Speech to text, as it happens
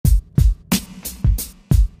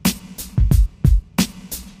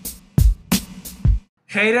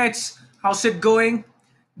Hey Reds, how's it going?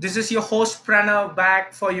 This is your host Pranav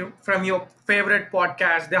back for you from your favorite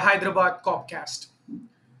podcast, the Hyderabad Copcast.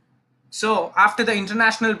 So, after the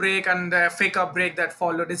international break and the fake up break that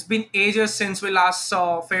followed, it's been ages since we last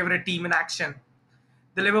saw our favorite team in action.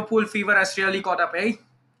 The Liverpool fever has really caught up, eh?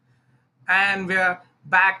 And we're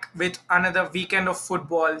back with another weekend of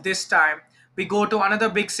football. This time, we go to another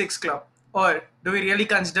Big Six club. Or do we really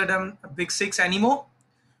consider them a Big Six anymore?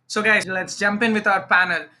 So, guys, let's jump in with our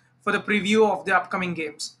panel for the preview of the upcoming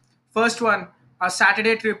games. First one, our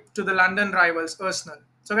Saturday trip to the London rivals, Arsenal.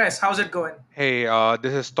 So, guys, how's it going? Hey,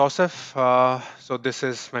 this is Tosef. So this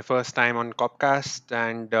is my first time on Copcast,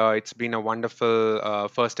 and it's been a wonderful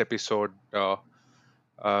first episode. So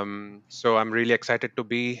I'm really excited to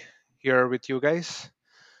be here with you guys.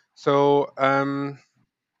 So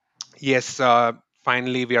yes,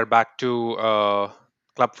 finally we are back to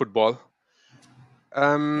club football.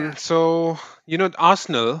 Yeah.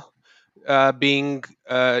 Arsenal being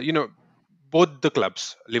both the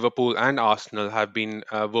clubs, Liverpool and Arsenal, have been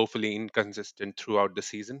woefully inconsistent throughout the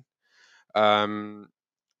season. Um,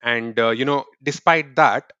 and despite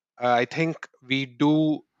that, I think we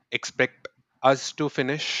do expect us to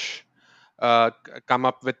come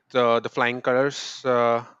up with the flying colors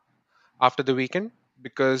after the weekend,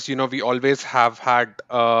 because we always have had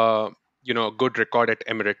a good record at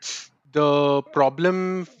Emirates. The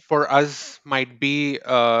problem for us might be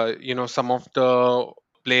some of the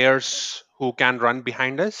players who can run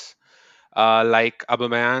behind us, like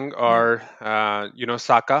Aubameyang Yeah. or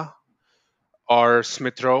Saka or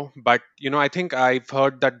Smith Rowe. But I think I've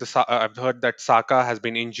heard that Saka has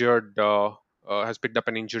been injured, has picked up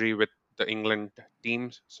an injury with the England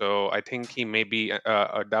team. So I think he may be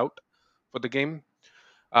a doubt for the game.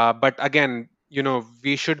 But again,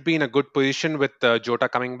 we should be in a good position with Jota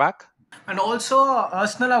coming back. And also,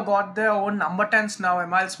 Arsenal have got their own number 10s now,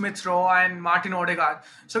 Emile Smith Rowe and Martin Odegaard.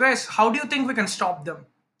 So, guys, how do you think we can stop them?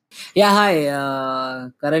 Yeah, hi,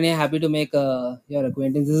 Karan. Yeah, happy to make your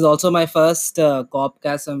acquaintance. This is also my first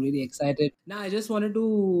Copcast. So I'm really excited. Now, I just wanted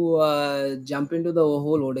to jump into the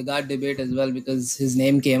whole Odegaard debate as well because his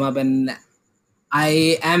name came up, and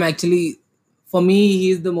I am actually, for me,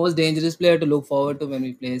 he's the most dangerous player to look forward to when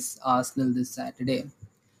we place Arsenal this Saturday.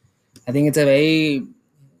 I think it's a very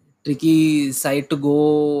tricky side to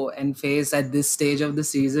go and face at this stage of the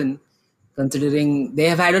season, considering they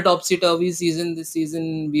have had a topsy turvy season this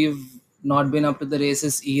season. We've not been up to the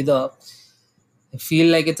races either. I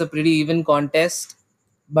feel like it's a pretty even contest,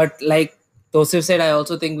 but like Tosif said, I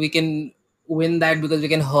also think we can win that because we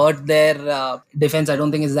can hurt their defense. I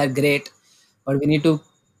don't think it's that great, but we need to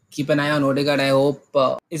keep an eye on Odegaard. I hope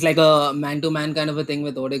it's like a man-to-man kind of a thing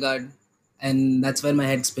with Odegaard, and that's where my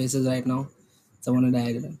headspace is right now. So I wanted to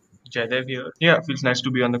add it in. Jaidev here. Yeah, feels nice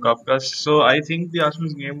to be on the Cupcast. So I think the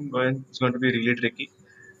Arsenal's is going to be really tricky.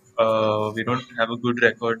 We don't have a good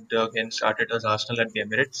record against Arteta's Arsenal at the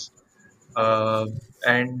Emirates. Uh,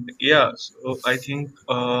 and yeah, so I think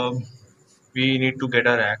we need to get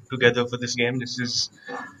our act together for this game. This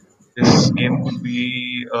game could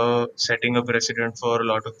be setting a precedent for a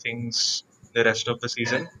lot of things the rest of the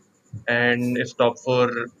season. And if top four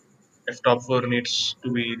needs to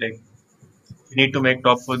be like we need to make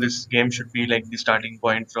top four. This game should be like the starting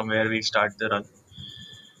point from where we start the run.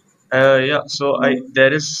 Yeah, so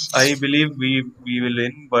I believe we will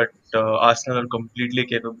win, but Arsenal are completely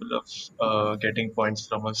capable of getting points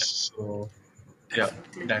from us. So yeah,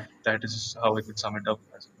 that is how I could sum it up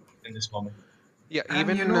in this moment. Yeah, And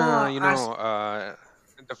even as the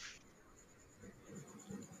f-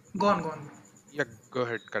 go on, go on. yeah, go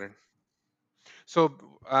ahead, Karan. So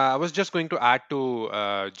I was just going to add to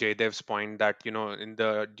Jaydev's point that in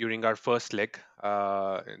the during our first leg,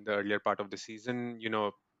 in the earlier part of the season,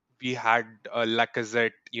 we had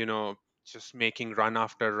Lacazette, just making run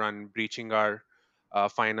after run, breaching our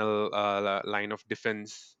final line of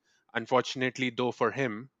defense. Unfortunately, though, for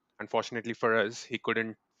him, unfortunately for us, he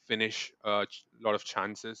couldn't finish a lot of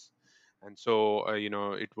chances, and so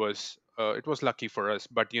it was lucky for us.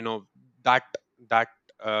 But that that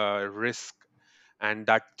risk and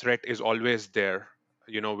that threat is always there,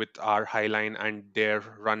 with our high line and their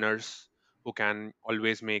runners who can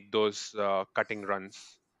always make those cutting runs.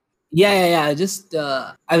 Yeah.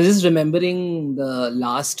 I was just remembering the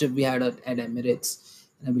last trip we had at Emirates.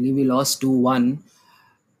 I believe we lost 2-1.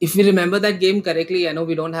 If we remember that game correctly, I know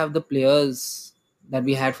we don't have the players that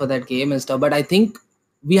we had for that game and stuff, but I think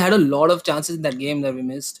we had a lot of chances in that game that we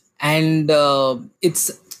missed, and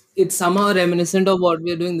it's somehow reminiscent of what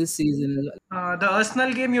we are doing this season as well. The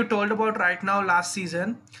Arsenal game you told about right now last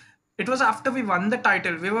season, it was after we won the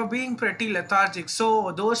title. We were being pretty lethargic.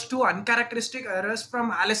 So those two uncharacteristic errors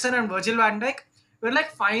from Allison and Virgil van Dijk, we're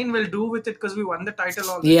like, fine, we'll do with it because we won the title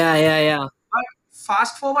already. Yeah, yeah, yeah, But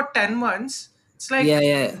fast forward 10 months, it's yeah, like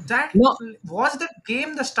yeah. that No, was the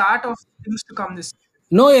game the start of things to come this.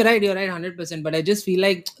 no, you're right. You're right, 100%. But I just feel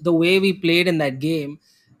like the way we played in that game,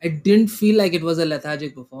 I didn't feel like it was a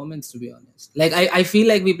lethargic performance, to be honest. Like I feel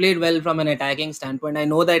like we played well from an attacking standpoint. I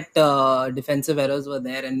know that defensive errors were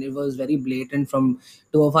there, and it was very blatant from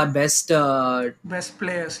two of our best Best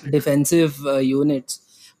players, literally. defensive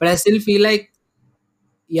units. But I still feel like,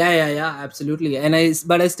 yeah, yeah, yeah, absolutely.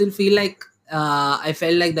 But I still feel like I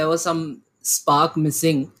felt like there was some spark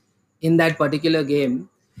missing in that particular game,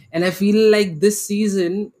 and I feel like this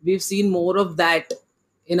season we've seen more of that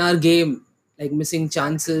in our game, like missing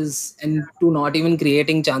chances and to not even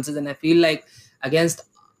creating chances. And I feel like against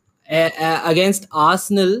against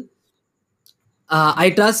Arsenal, I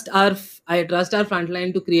trust our front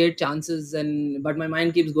line to create chances, and but my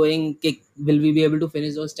mind keeps going. Will we be able to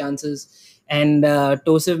finish those chances? And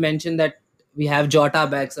Tosif mentioned that we have Jota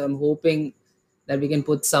back, so I'm hoping that we can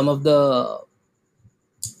put some of the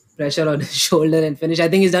pressure on his shoulder and finish. I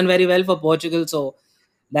think he's done very well for Portugal, so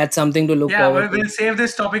that's something to look Yeah, forward to. we'll save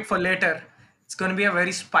this topic for later. It's going to be a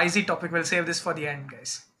very spicy topic. We'll save this for the end,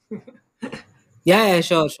 guys. Yeah, yeah,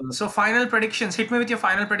 sure, sure. So, final predictions. Hit me with your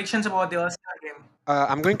final predictions about the Arsenal game.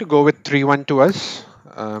 I'm going to go with 3-1 to us.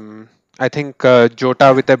 I think Jota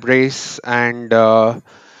Yeah. with a brace and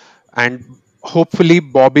hopefully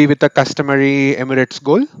Bobby with a customary Emirates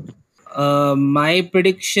goal. My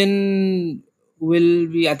prediction will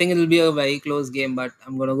be, I think it'll be a very close game, but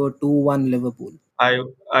I'm gonna go 2-1 Liverpool. I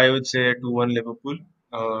I would say 2-1 Liverpool.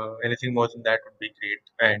 Anything more than that would be great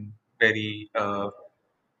and very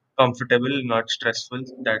comfortable, not stressful.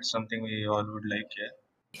 That's something we all would like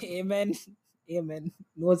here. Amen. Amen.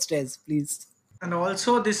 No stress, please. And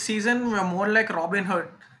also, this season, we're more like Robin Hood.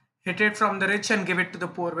 Hit it from the rich and give it to the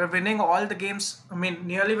poor. We're winning all the games. I mean,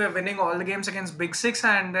 nearly we're winning all the games against Big Six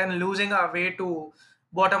and then losing our way to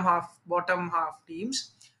bottom half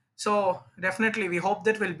teams. So definitely, we hope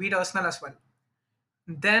that we'll beat Arsenal as well.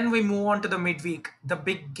 Then we move on to the midweek, the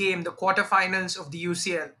big game, the quarterfinals of the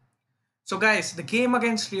UCL. So, guys, the game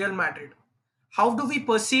against Real Madrid. How do we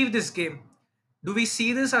perceive this game? Do we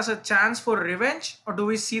see this as a chance for revenge, or do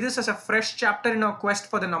we see this as a fresh chapter in our quest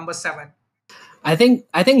for the number seven? I think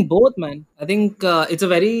both, man. I think it's a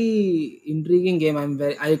very intriguing game.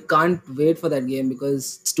 I can't wait for that game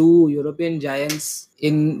because it's two European giants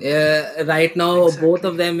in right now. Both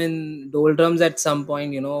of Exactly. them in doldrums at some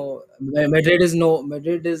point. Madrid is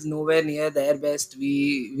nowhere near their best.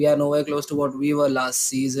 We are nowhere close to what we were last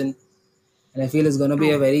season, and I feel it's gonna be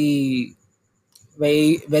a True.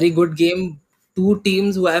 very good game. Two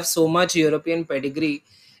teams who have so much European pedigree,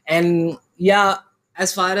 and yeah,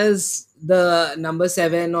 as far as the number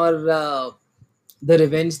seven or the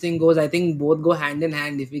revenge thing goes, I think both go hand in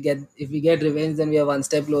hand. If we get revenge, then we are one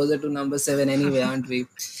step closer to number seven anyway, aren't we?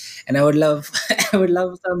 And I would love I would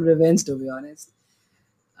love some revenge, to be honest.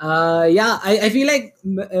 Yeah, I feel like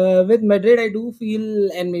with Madrid, I do feel,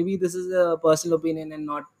 and maybe this is a personal opinion and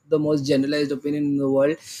not the most generalized opinion in the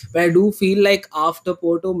world, but I do feel like after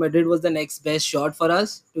Porto, Madrid was the next best shot for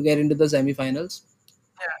us to get into the semi-finals.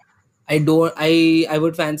 Yeah. I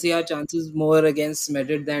would fancy our chances more against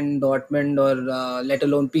Madrid than Dortmund or let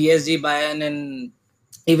alone PSG, Bayern, and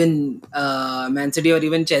even Man City or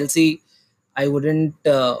even Chelsea. I wouldn't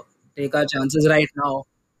take our chances right now.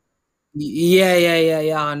 Yeah, yeah, yeah,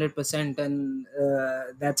 yeah, 100%. And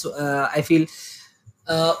that's I feel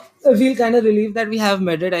kind of relieved that we have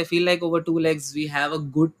Madrid. I feel like over two legs we have a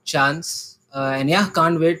good chance. And yeah,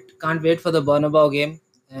 can't wait for the Bernabeu game,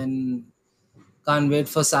 and can't wait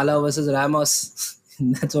for Salah versus Ramos.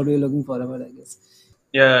 That's what we're looking forward, I guess.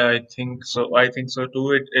 Yeah, I think so. I think so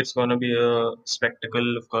too. It's gonna be a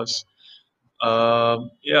spectacle, of course.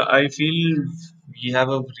 Yeah, I feel we have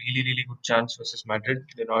a really good chance versus Madrid.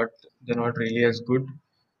 They're not really as good.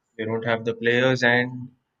 They don't have the players, and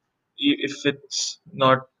if it's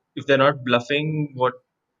not if they're not bluffing, what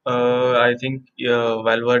I think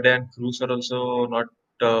Valverde and Cruz are also not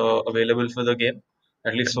available for the game,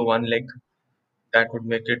 at least for one leg. That would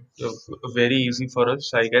make it very easy for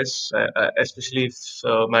us, I guess, especially if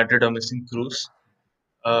Madrid are missing Cruz.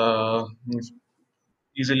 He's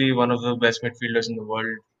easily one of the best midfielders in the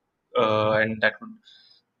world, and that would,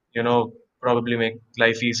 you know, probably make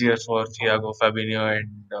life easier for Thiago, Fabinho, and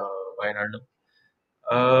Wijnaldum.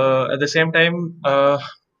 At the same time,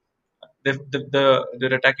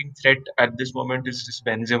 their attacking threat at this moment is just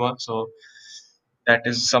Benzema, so that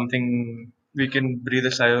is something we can breathe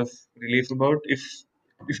a sigh of relief about. If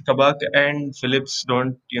if Kabak and Phillips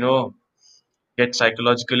don't, get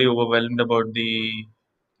psychologically overwhelmed about the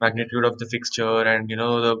magnitude of the fixture and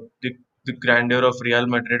the grandeur of Real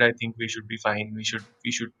Madrid, I think we should be fine. We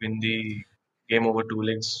should win the game over two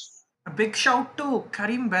legs. A big shout to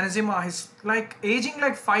Karim Benzema. He's like aging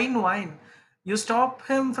like fine wine. You stop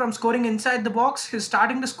him from scoring inside the box, he's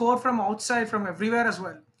starting to score from outside, from everywhere as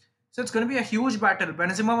well. So it's going to be a huge battle.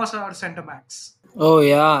 Benzema was our centre backs. Oh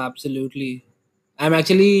yeah, absolutely. I'm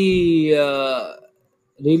actually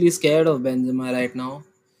really scared of Benzema right now.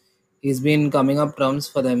 He's been coming up trumps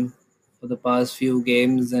for them for the past few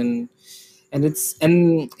games, and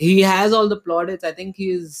he has all the plaudits. I think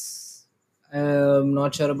he's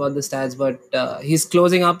not sure about the stats, but he's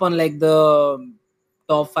closing up on like the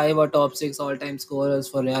top 5 or top 6 all-time scorers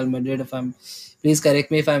for Real Madrid. If I'm, please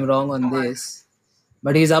correct me if I'm wrong on this,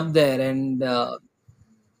 but he's up there, and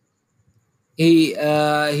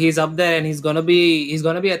he's up there, and he's gonna be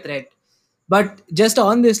a threat. But just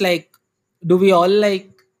on this, like, do we all like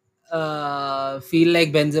feel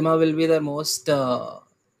like Benzema will be the most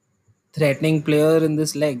threatening player in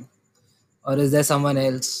this leg, or is there someone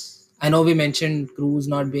else? I know we mentioned Cruz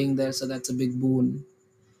not being there, so that's a big boon.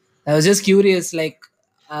 I was just curious, like,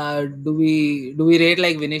 do we rate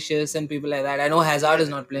like Vinicius and people like that? I know Hazard Yeah, is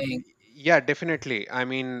not playing. yeah, definitely. I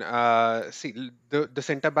mean, see, the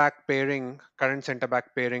center back pairing, current center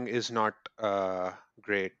back pairing is not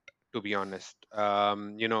great, to be honest.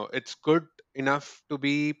 It's good enough to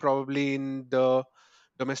be probably in the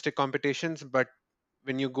domestic competitions, but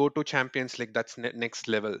when you go to Champions League, that's next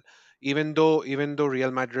level. Even though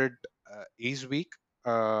Real Madrid is weak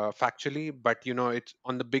factually, but it's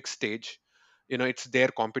on the big stage. It's their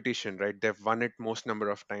competition, right? They've won it most number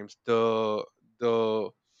of times. The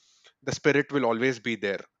the spirit will always be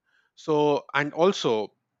there. So, and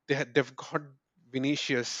also they've got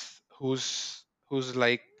Vinicius, who's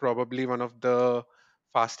like probably one of the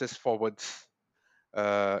fastest forwards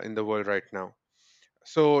in the world right now.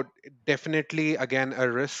 So definitely again a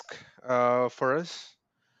risk for us.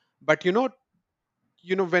 But when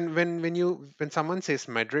someone says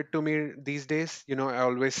Madrid to me these days, I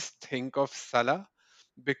always think of Salah,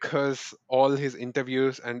 because all his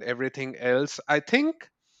interviews and everything else. I think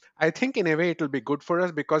in a way it will be good for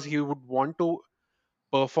us, because he would want to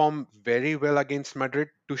perform very well against Madrid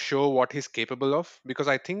to show what he's capable of. Because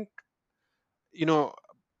I think, you know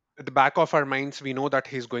at the back of our minds, we know that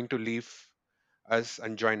he's going to leave us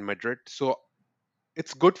and join Madrid. So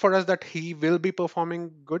it's good for us that he will be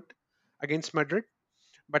performing good against Madrid.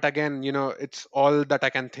 But again, it's all that I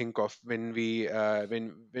can think of when we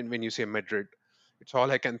when you say Madrid. It's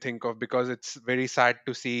all I can think of, because it's very sad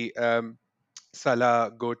to see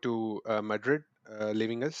Salah go to Madrid,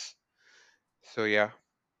 leaving us. So yeah.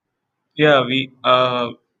 Yeah,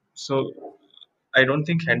 so I don't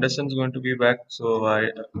think Henderson's going to be back. So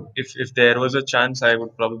if there was a chance, I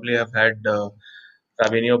would probably have had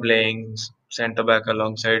Fabinho playing centre back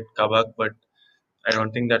alongside Kabak, but I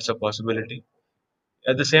don't think that's a possibility.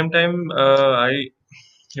 At the same time, I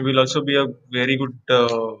he will also be a very good,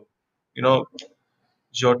 you know,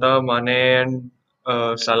 Jota, Mane,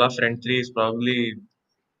 and Salah front three is probably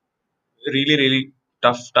really, really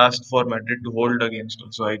tough task for Madrid to hold against.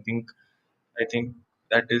 Also, I think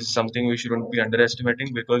that is something we shouldn't be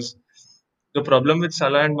underestimating, because the problem with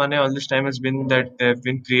Salah and Mane all this time has been that they've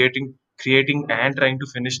been creating and trying to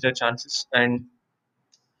finish their chances, and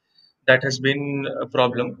that has been a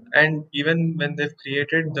problem. And even when they've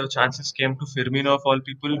created, the chances came to Firmino of all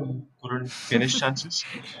people, who couldn't finish chances.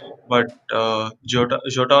 But Jota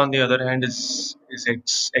on the other hand is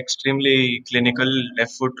extremely clinical,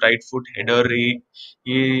 left foot, right foot header.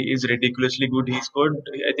 He is ridiculously good.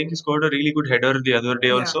 I think he scored a really good header the other day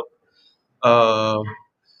Yeah. also. Uh,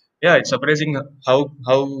 yeah, it's surprising how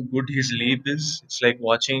good his leap is. It's like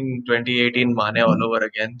watching 2018 Mane all over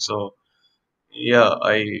again. So yeah,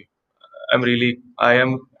 I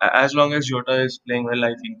am, as long as Jota is playing well,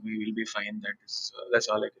 I think we will be fine. That's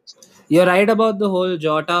all I can say. You're right about the whole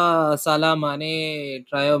Jota, Salah, Mane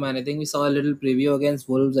trio, man. I think we saw a little preview against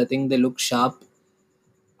Wolves. I think they look sharp.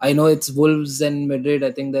 I know it's Wolves and Madrid.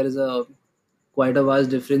 I think there is a quite a vast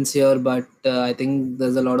difference here, but I think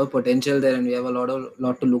there's a lot of potential there, and we have a lot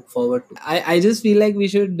to look forward to. I just feel like we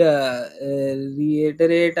should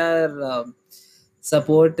reiterate our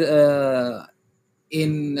support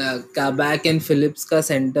in Kabak and Phillips ka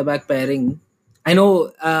center back pairing. I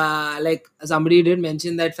know, like somebody did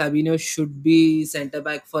mention that Fabinho should be center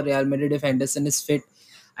back for Real Madrid if Henderson is fit.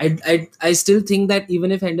 I still think that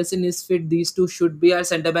even if Henderson is fit, these two should be our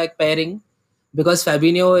center back pairing, because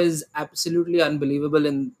Fabinho is absolutely unbelievable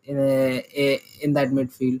in that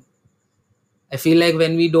midfield. I feel like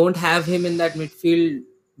when we don't have him in that midfield,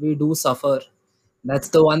 we do suffer. That's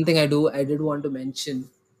the one thing I did want to mention.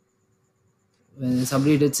 When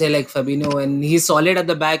somebody did say like Fabinho, and he's solid at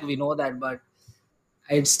the back, we know that, but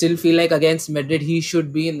I still feel like against Madrid, he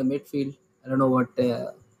should be in the midfield. I don't know what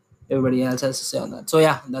everybody else has to say on that. So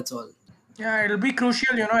yeah, that's all. Yeah, it'll be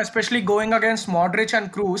crucial, especially going against Modric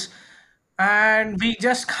and Cruz. And we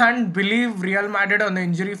just can't believe Real Madrid on the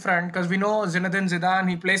injury front because we know Zinedine Zidane,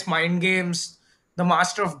 he plays mind games, the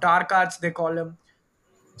master of dark arts, they call him.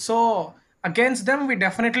 So against them, we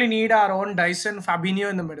definitely need our own Dyson Fabinho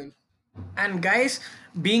in the middle. And guys,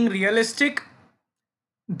 being realistic,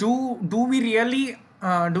 do we really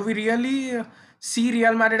see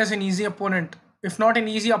Real Madrid as an easy opponent? If not an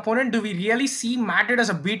easy opponent, do we really see Madrid as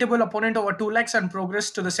a beatable opponent over two legs and progress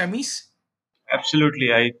to the semis?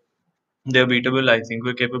 Absolutely, they're beatable. I think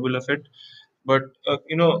we're capable of it. But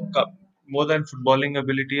more than footballing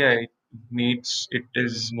ability, I needs it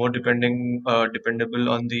is more dependable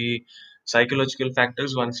on the psychological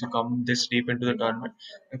factors. Once you come this deep into the tournament,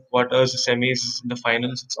 the quarters, the semis, the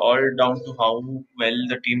finals, it's all down to how well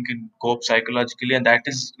the team can cope psychologically, and that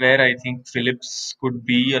is where I think Phillips could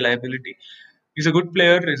be a liability. He's a good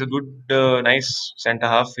player. He's a good, nice centre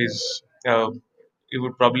half. He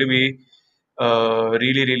would probably be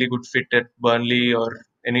really really good fit at Burnley or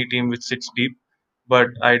any team which sits deep. But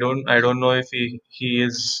I don't know if he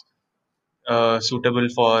is suitable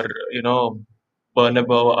for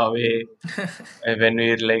Bernabeu away, when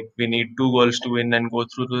we need 2 goals to win and go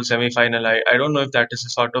through to the semi final. I don't know if that is the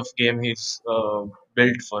sort of game he's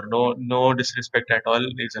built for. No disrespect at all.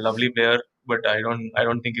 He's a lovely player, but I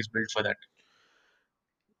don't think he's built for that.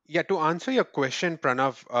 Yeah, to answer your question,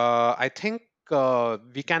 Pranav, I think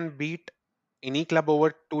we can beat any club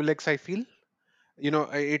over two legs. I feel,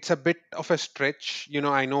 it's a bit of a stretch.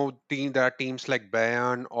 I know there are teams like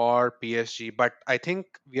Bayern or PSG, but I think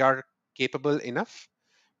we are capable enough,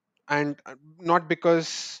 and not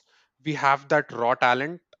because we have that raw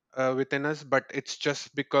talent within us, but it's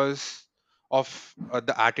just because of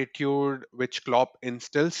the attitude which Klopp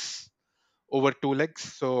instills over two legs.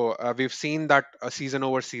 So we've seen that season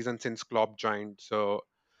over season since Klopp joined. So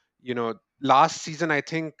last season I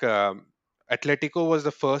think Atletico was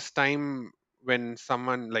the first time when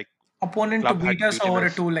someone like Opponent to club beat had us beaten over a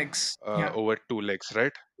us two legs. Yeah. over two legs,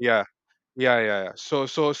 right? Yeah, yeah. So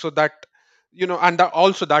that and that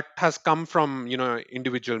also that has come from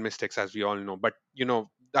individual mistakes, as we all know. But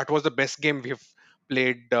that was the best game we've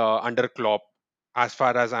played under Klopp, as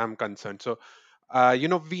far as I'm concerned. So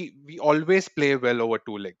we always play well over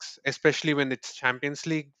two legs, especially when it's Champions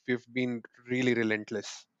League. We've been really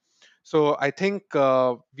relentless. So I think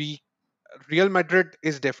we Real Madrid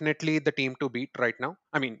is definitely the team to beat right now.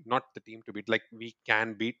 I mean, not the team to beat, like we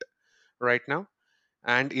can beat right now,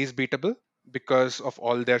 and is beatable because of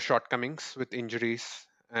all their shortcomings with injuries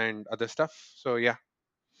and other stuff. So yeah.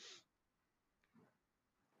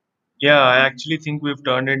 Yeah, I actually think we've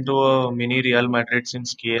turned into a mini Real Madrid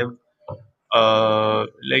since Kiev.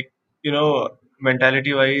 Like,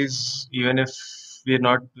 mentality wise, even if we're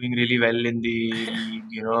not doing really well in the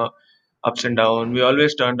league, ups and downs, we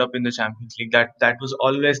always turned up in the Champions League. That was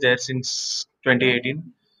always there since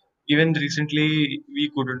 2018. Even recently,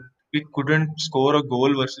 we couldn't score a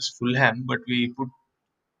goal versus Fulham, but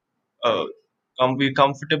uh, we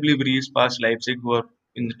comfortably breezed past Leipzig, who are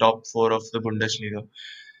in the top four of the Bundesliga.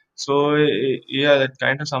 So yeah, that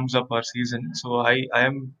kind of sums up our season. So I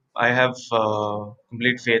have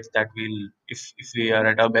complete faith that if we are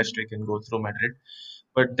at our best, we can go through Madrid.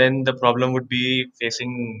 But then the problem would be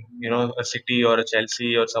facing a City or a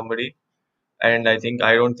Chelsea or somebody, and I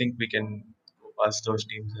don't think we can go past those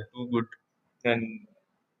teams. They're too good. And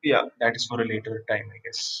yeah, that is for a later time, I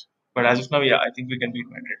guess. But as of now, yeah, I think we can beat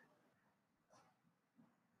Madrid.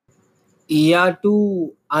 Yeah,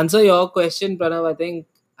 to answer your question, Pranav, I think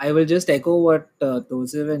I will just echo what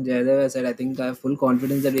Tosif and Jaydev has said. I think I have full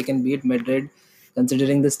confidence that we can beat Madrid,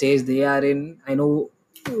 considering the stage they are in. I know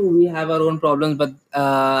we have our own problems, but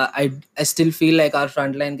I still feel like our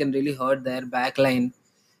front line can really hurt their back line.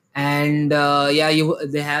 And yeah,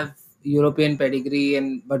 they have European pedigree,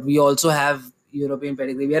 and but we also have European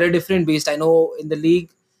pedigree. We are a different beast. I know in the league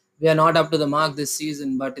we are not up to the mark this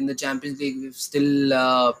season, but in the Champions League we've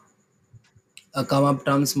still come up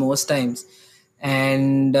trumps most times.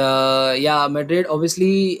 And yeah, Madrid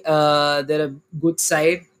obviously they're a good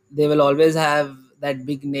side. They will always have that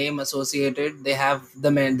big name associated. They have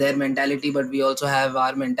their mentality, but we also have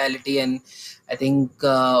our mentality, and I think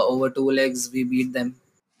over two legs we beat them.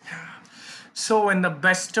 So when the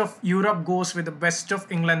best of Europe goes with the best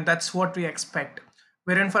of England, that's what we expect.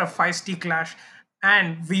 We're in for a feisty clash.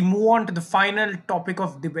 And we move on to the final topic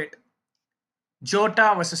of debate: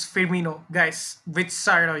 Jota versus Firmino. Guys, which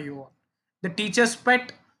side are you on? The teacher's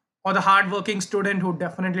pet or the hardworking student who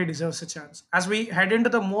definitely deserves a chance? As we head into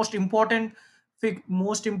the most important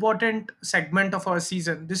segment of our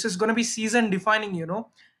season, this is going to be season defining.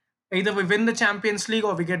 Either we win the Champions League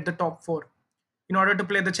or we get the top four in order to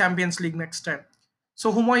play the Champions League next time.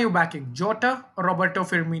 So, whom are you backing, Jota or Roberto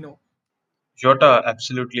Firmino? Jota,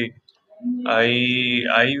 absolutely. I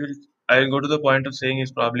will I'll go to the point of saying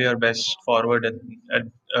he's probably our best forward at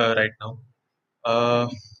right now. Uh,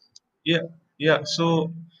 yeah, yeah.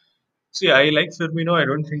 So see, I like Firmino. I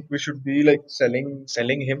don't think we should be like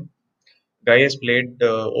selling him. Guy has played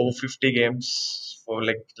over 50 games for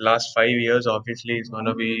like last 5 years. Obviously, he's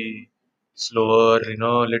gonna be slower,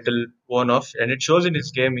 little worn off, and it shows in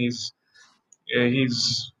his game. He's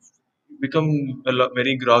become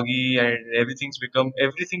very groggy, and everything's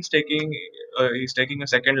taking he's taking a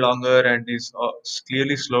second longer, and he's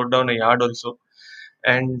clearly slowed down a yard also.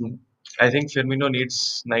 And I think Firmino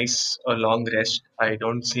needs nice a long rest. I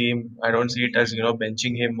don't see it as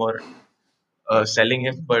benching him or selling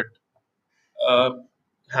him, but uh,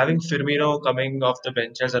 having Firmino coming off the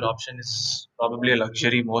bench as an option is probably a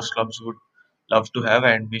luxury most clubs would love to have,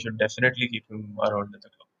 and we should definitely keep him around at the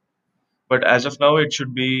club. But as of now, it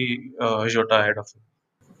should be Jota ahead of him.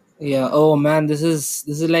 Yeah. Oh man, this is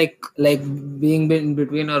like being in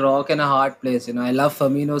between a rock and a hard place. I love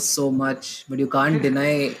Firmino so much, but you can't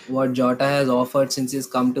deny what Jota has offered since he's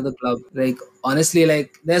come to the club. Like honestly,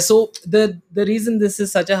 like the reason this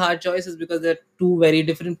is such a hard choice is because they're two very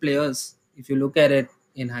different players. If you look at it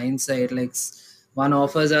in hindsight, like one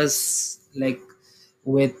offers us like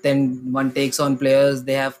width and one takes on players.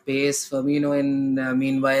 They have pace. Firmino, in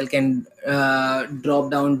meanwhile, can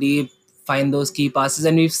drop down deep, find those key passes,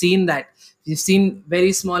 and we've seen that. We've seen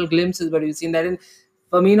very small glimpses, but we've seen that. And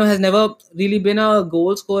Firmino has never really been a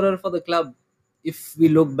goal scorer for the club, if we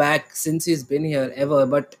look back since he's been here ever.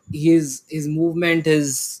 But his movement,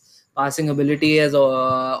 his passing ability has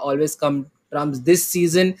always come trumps. This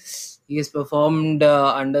season, he has performed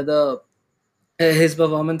under the his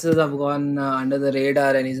performances have gone under the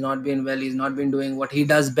radar, and he's not been well. He's not been doing what he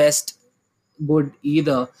does best good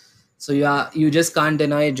either. So yeah, you just can't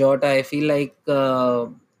deny Jota. I feel like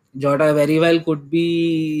Jota very well could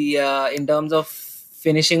be in terms of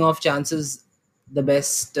finishing off chances the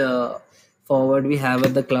best forward we have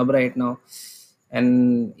at the club right now,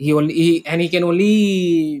 and he can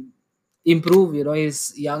only improve.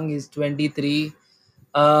 He's young. He's 23.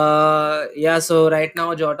 Yeah. So right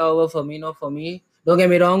now, Jota over Firmino for me. Don't get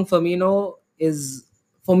me wrong. Firmino is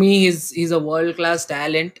for me. He's a world class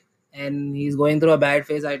talent, and he's going through a bad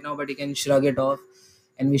phase right now. But he can shrug it off,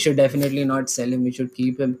 and we should definitely not sell him. We should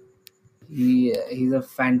keep him. He's a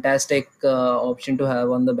fantastic option to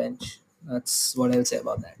have on the bench. That's what I'll say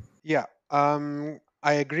about that. Yeah,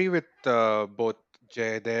 I agree with both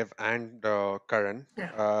Jaydev and Karan.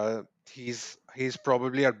 Yeah. He's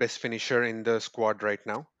probably our best finisher in the squad right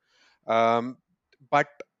now. Um, but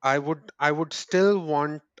I would still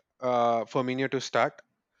want Firmino to start.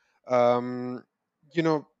 Um,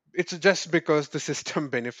 it's just because the system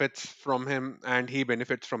benefits from him and he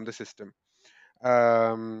benefits from the system.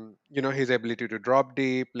 His ability to drop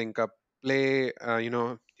deep, link up play.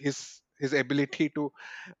 His ability to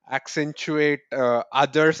accentuate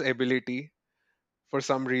others' ability for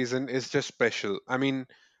some reason is just special. I mean,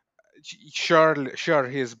 sure,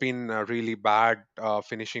 he's been really bad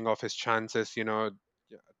finishing off his chances.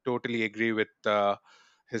 Totally agree with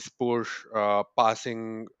his poor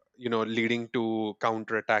passing. Leading to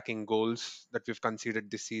counter-attacking goals that we've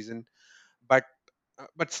conceded this season. But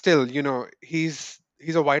still, he's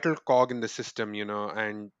a vital cog in the system.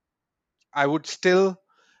 And I would still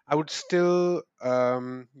start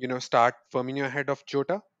Firmino ahead of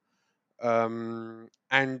Jota. And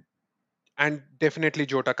definitely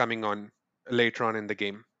Jota coming on later on in the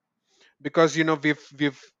game, because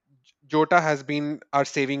we've Jota has been our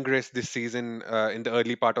saving grace this season, in the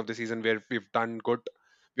early part of the season where we've done good.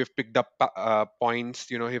 We've picked up points.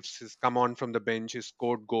 He's come on from the bench, he's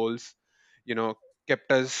scored goals, you know, kept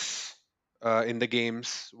us in the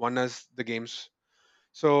games, won us the games.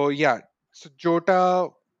 So yeah, so Jota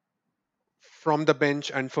from the bench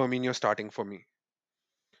and Firmino starting for me.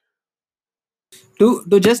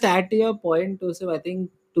 To just add to your point, Joseph, I think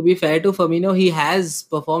to be fair to Firmino, he has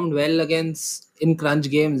performed well against in crunch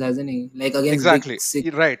games, hasn't he? Like against big Exactly. six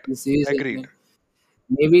Right. series, Agreed.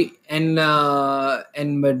 maybe. And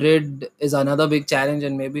Madrid is another big challenge,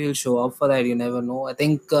 and maybe he'll show up for that. You never know. I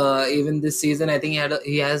think even this season, I think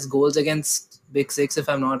he has goals against big six. If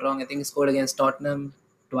I'm not wrong, I think he scored against Tottenham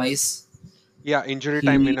twice. Yeah, injury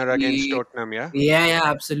time winner against He, Tottenham. Yeah. yeah,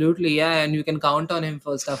 absolutely, yeah, and you can count on him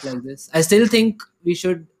for stuff like this. I still think we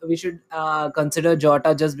should consider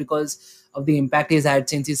Jota just because of the impact he's had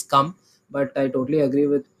since he's come. But I totally agree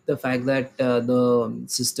with the fact that the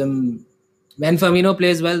system, when Firmino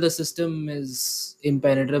plays well, the system is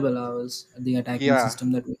impenetrable. Ours, the attacking Yeah.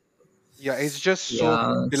 system that we, Yeah, it's just so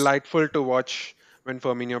yeah. delightful to watch when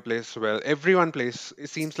Firmino plays well. Everyone plays.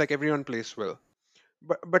 It seems like everyone plays well.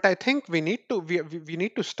 But I think we need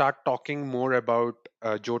to start talking more about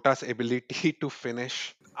Jota's ability to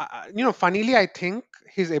finish. Funnily, I think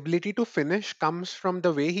his ability to finish comes from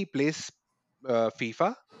the way he plays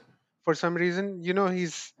FIFA. For some reason,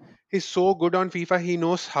 he's so good on FIFA. He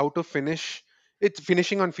knows how to finish. It's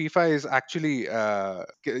finishing on FIFA is actually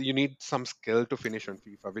you need some skill to finish on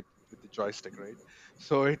FIFA with the joystick, right?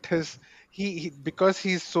 So it is he because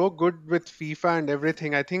he's so good with FIFA and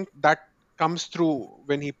everything. I think that comes through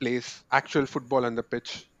when he plays actual football on the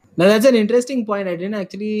pitch. Now that's an interesting point. I didn't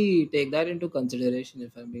actually take that into consideration,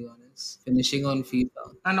 if I'm being honest. Finishing on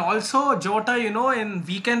FIFA. And also, Jota, in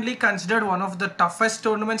Weekend League, considered one of the toughest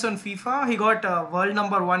tournaments on FIFA. He got world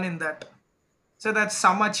number one in that. So that's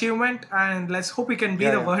some achievement, and let's hope he can be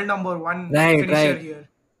Yeah, the yeah. world number one Right, finisher right. here.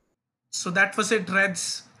 So that was it,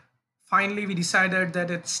 Reds. Finally, we decided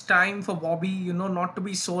that it's time for Bobby, not to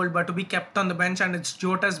be sold, but to be kept on the bench, and it's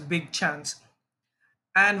Jota's big chance.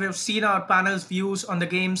 And we've seen our panel's views on the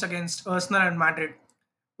games against Arsenal and Madrid.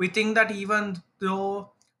 We think that even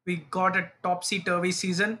though we got a topsy-turvy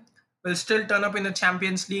season, we'll still turn up in the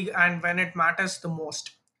Champions League and when it matters the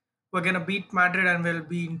most. We're going to beat Madrid and we'll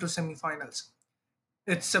be into semi-finals.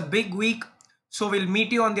 It's a big week, so we'll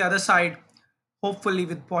meet you on the other side, hopefully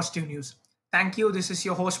with positive news. Thank you. This is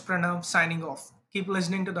your host Pranav signing off. Keep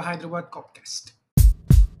listening to the Hyderabad Copcast.